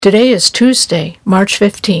Today is Tuesday, March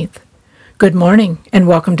 15th. Good morning and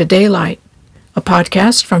welcome to Daylight, a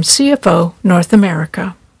podcast from CFO North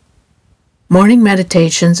America. Morning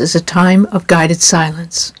meditations is a time of guided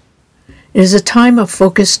silence. It is a time of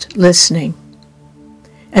focused listening.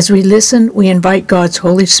 As we listen, we invite God's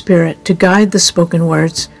Holy Spirit to guide the spoken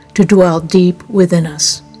words to dwell deep within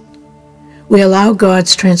us. We allow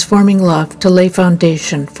God's transforming love to lay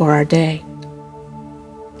foundation for our day.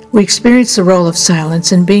 We experience the role of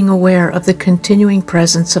silence in being aware of the continuing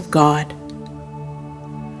presence of God.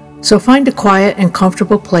 So find a quiet and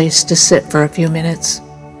comfortable place to sit for a few minutes.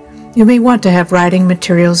 You may want to have writing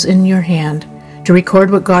materials in your hand to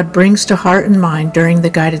record what God brings to heart and mind during the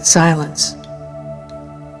guided silence.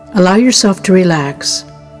 Allow yourself to relax,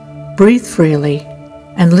 breathe freely,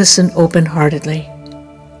 and listen open-heartedly.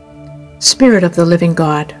 Spirit of the living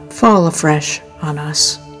God, fall afresh on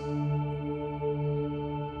us.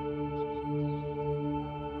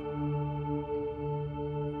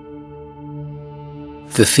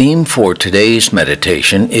 The theme for today's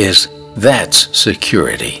meditation is That's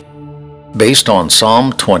Security, based on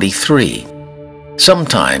Psalm 23.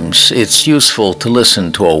 Sometimes it's useful to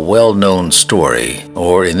listen to a well-known story,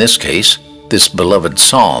 or in this case, this beloved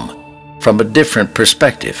psalm, from a different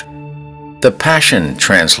perspective. The Passion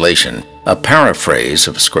Translation, a paraphrase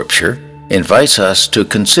of Scripture, invites us to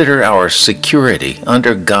consider our security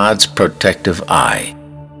under God's protective eye.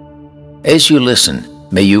 As you listen,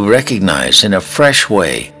 may you recognize in a fresh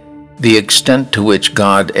way the extent to which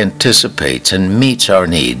God anticipates and meets our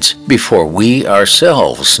needs before we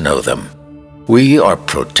ourselves know them. We are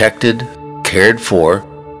protected, cared for,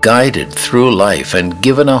 guided through life, and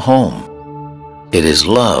given a home. It is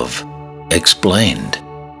love explained.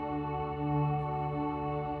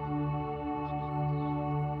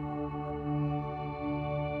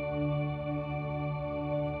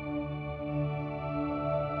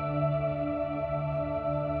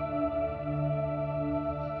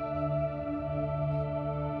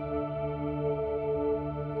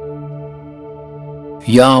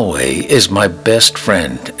 Yahweh is my best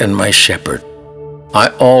friend and my shepherd. I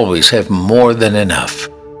always have more than enough.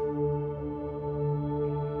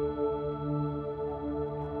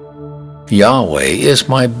 Yahweh is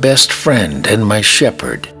my best friend and my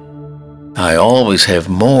shepherd. I always have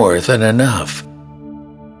more than enough.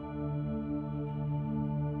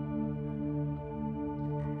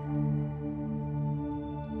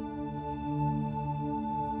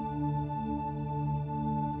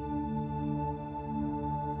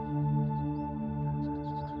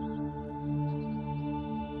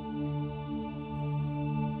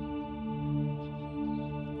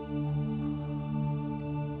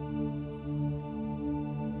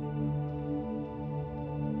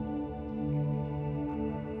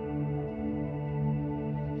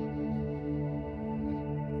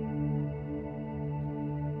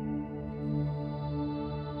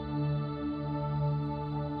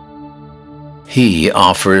 He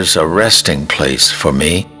offers a resting place for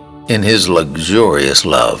me in His luxurious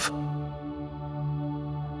love.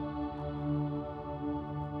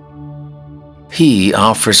 He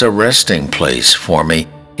offers a resting place for me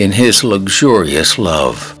in His luxurious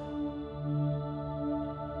love.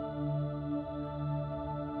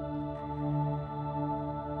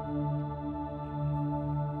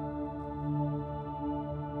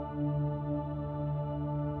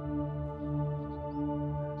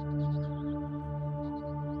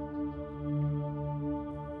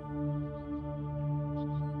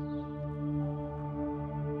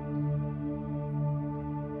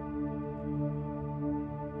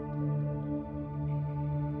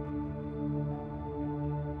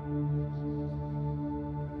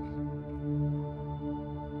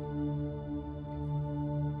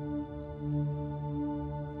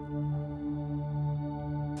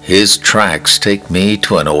 His tracks take me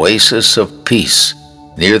to an oasis of peace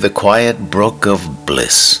near the quiet brook of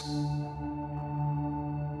bliss.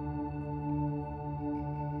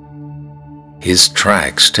 His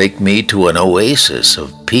tracks take me to an oasis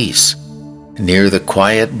of peace near the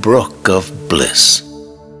quiet brook of bliss.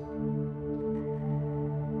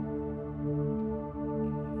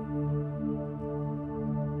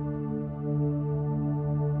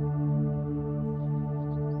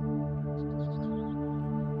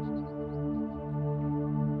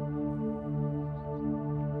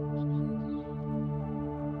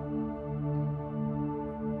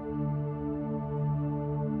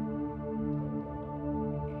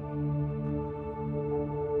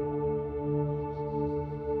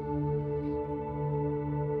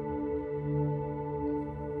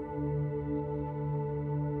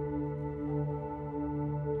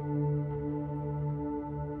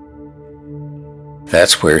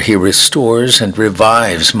 That's where He restores and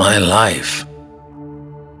revives my life.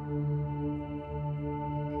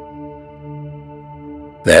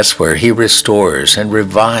 That's where He restores and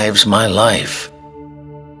revives my life.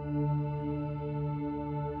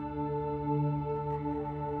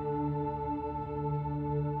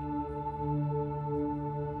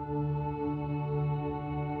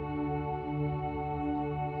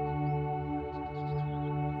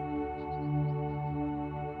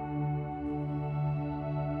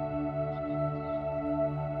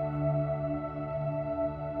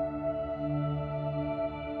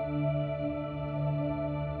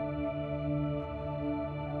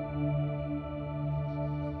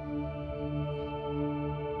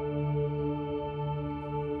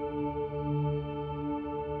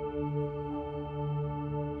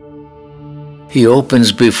 He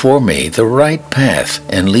opens before me the right path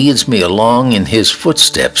and leads me along in His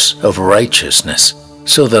footsteps of righteousness,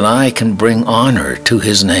 so that I can bring honor to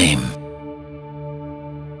His name.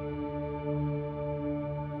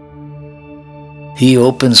 He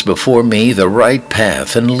opens before me the right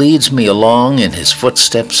path and leads me along in His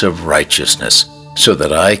footsteps of righteousness, so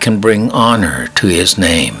that I can bring honor to His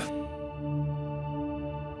name.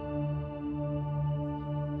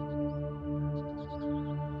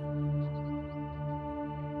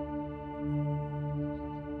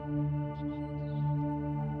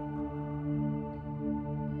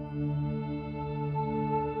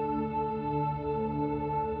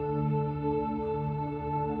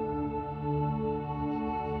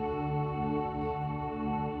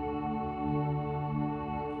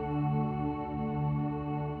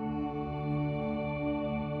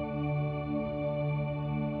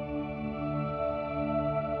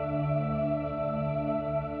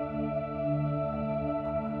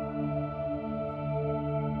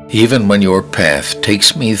 Even when your path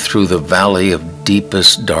takes me through the valley of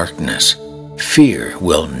deepest darkness, fear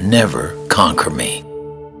will never conquer me,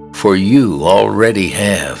 for you already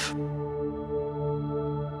have.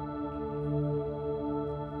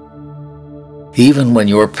 Even when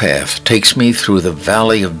your path takes me through the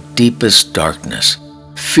valley of deepest darkness,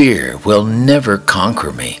 fear will never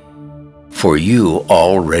conquer me, for you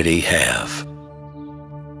already have.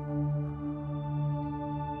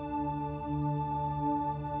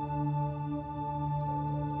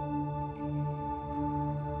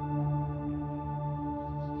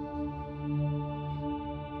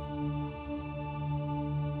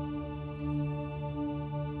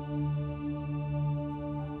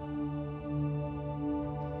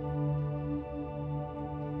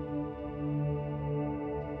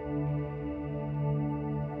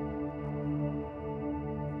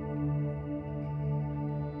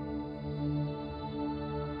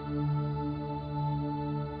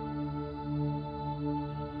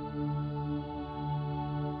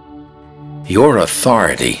 Your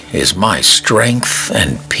authority is my strength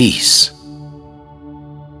and peace.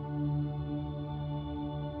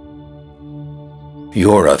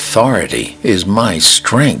 Your authority is my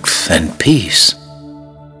strength and peace.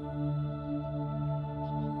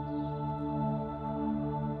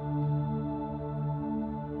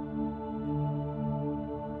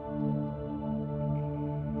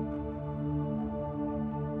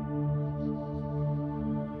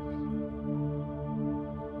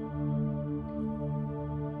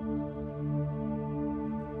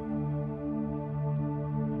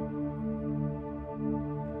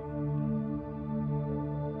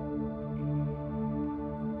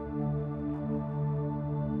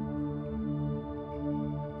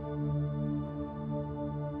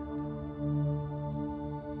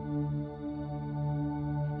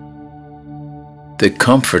 The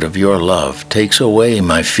comfort of your love takes away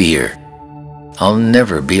my fear. I'll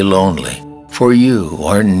never be lonely, for you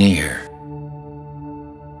are near.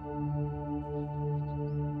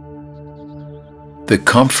 The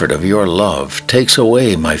comfort of your love takes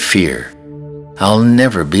away my fear. I'll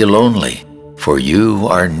never be lonely, for you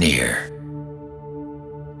are near.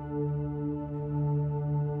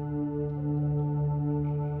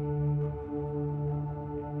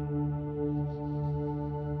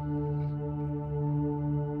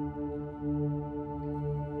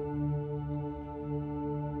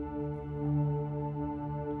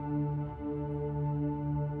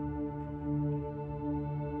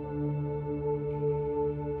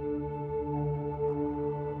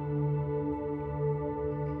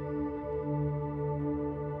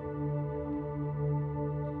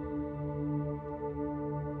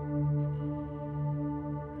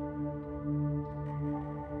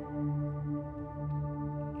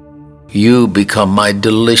 You become my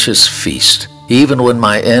delicious feast, even when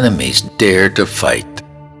my enemies dare to fight.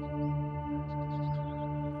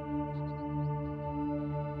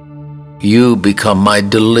 You become my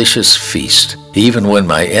delicious feast, even when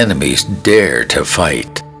my enemies dare to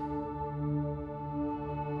fight.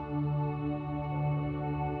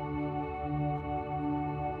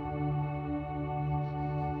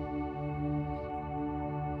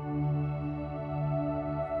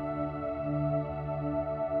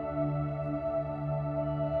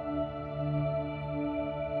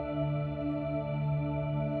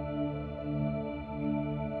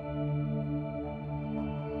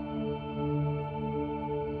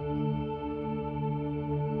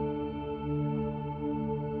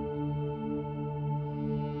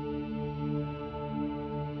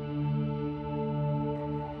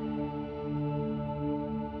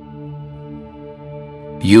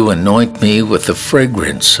 You anoint me with the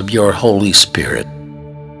fragrance of your Holy Spirit.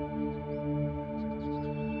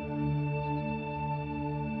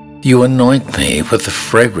 You anoint me with the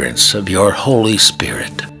fragrance of your Holy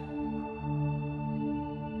Spirit.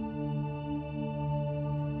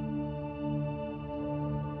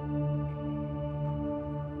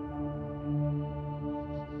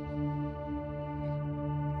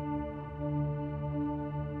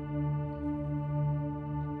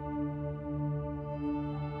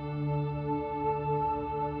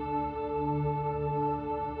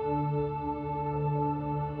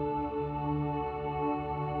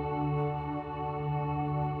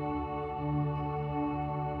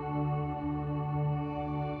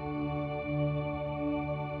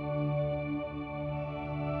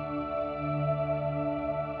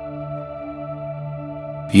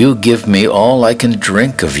 You give me all I can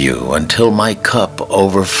drink of you until my cup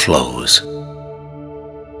overflows.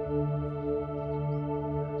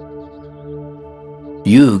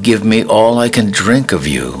 You give me all I can drink of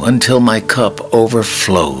you until my cup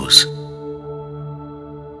overflows.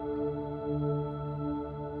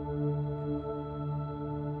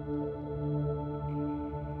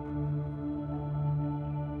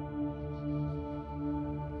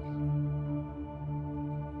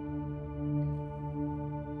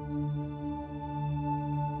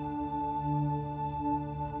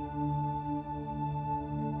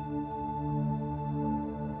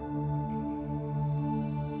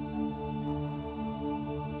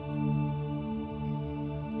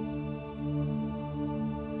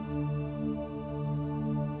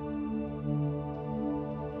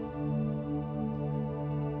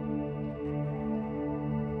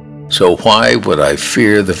 So why would I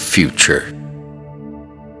fear the future?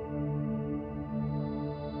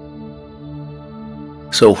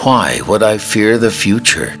 So why would I fear the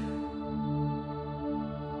future?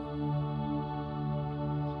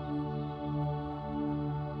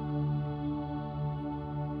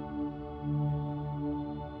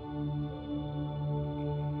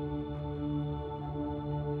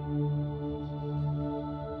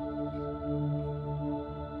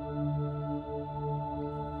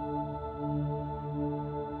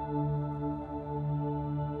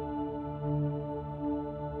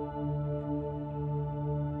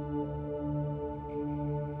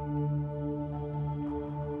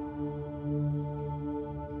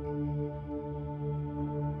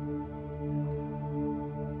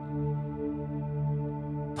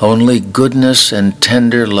 Only goodness and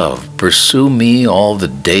tender love pursue me all the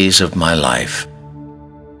days of my life.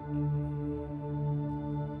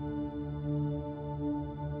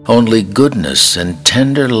 Only goodness and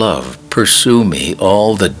tender love pursue me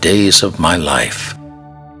all the days of my life.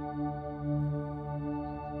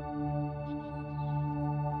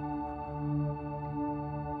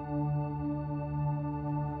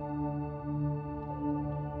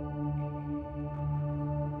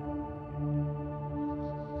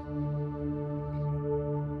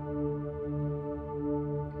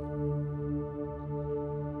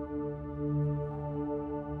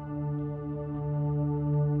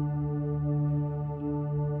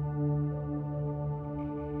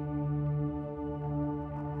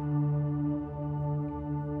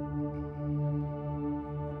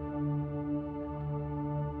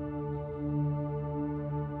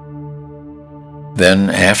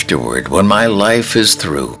 Then afterward, when my life is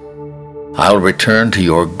through, I'll return to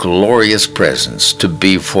your glorious presence to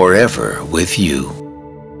be forever with you.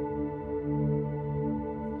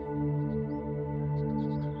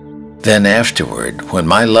 Then afterward, when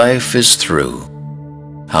my life is through,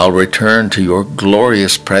 I'll return to your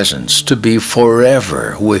glorious presence to be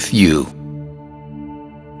forever with you.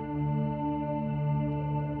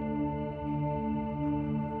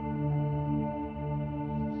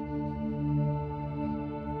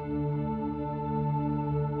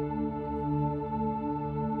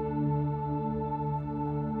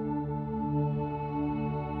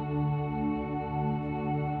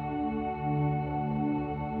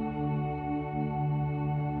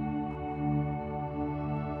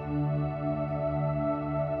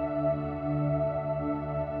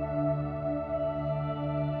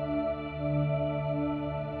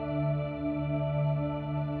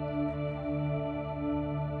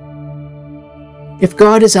 If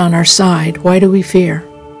God is on our side, why do we fear?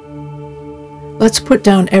 Let's put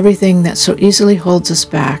down everything that so easily holds us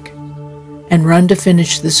back and run to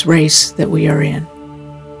finish this race that we are in.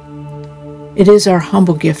 It is our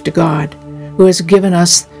humble gift to God, who has given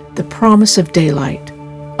us the promise of daylight,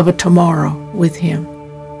 of a tomorrow with Him.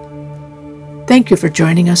 Thank you for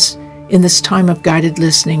joining us in this time of guided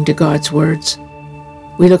listening to God's words.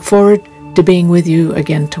 We look forward to being with you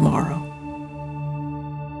again tomorrow.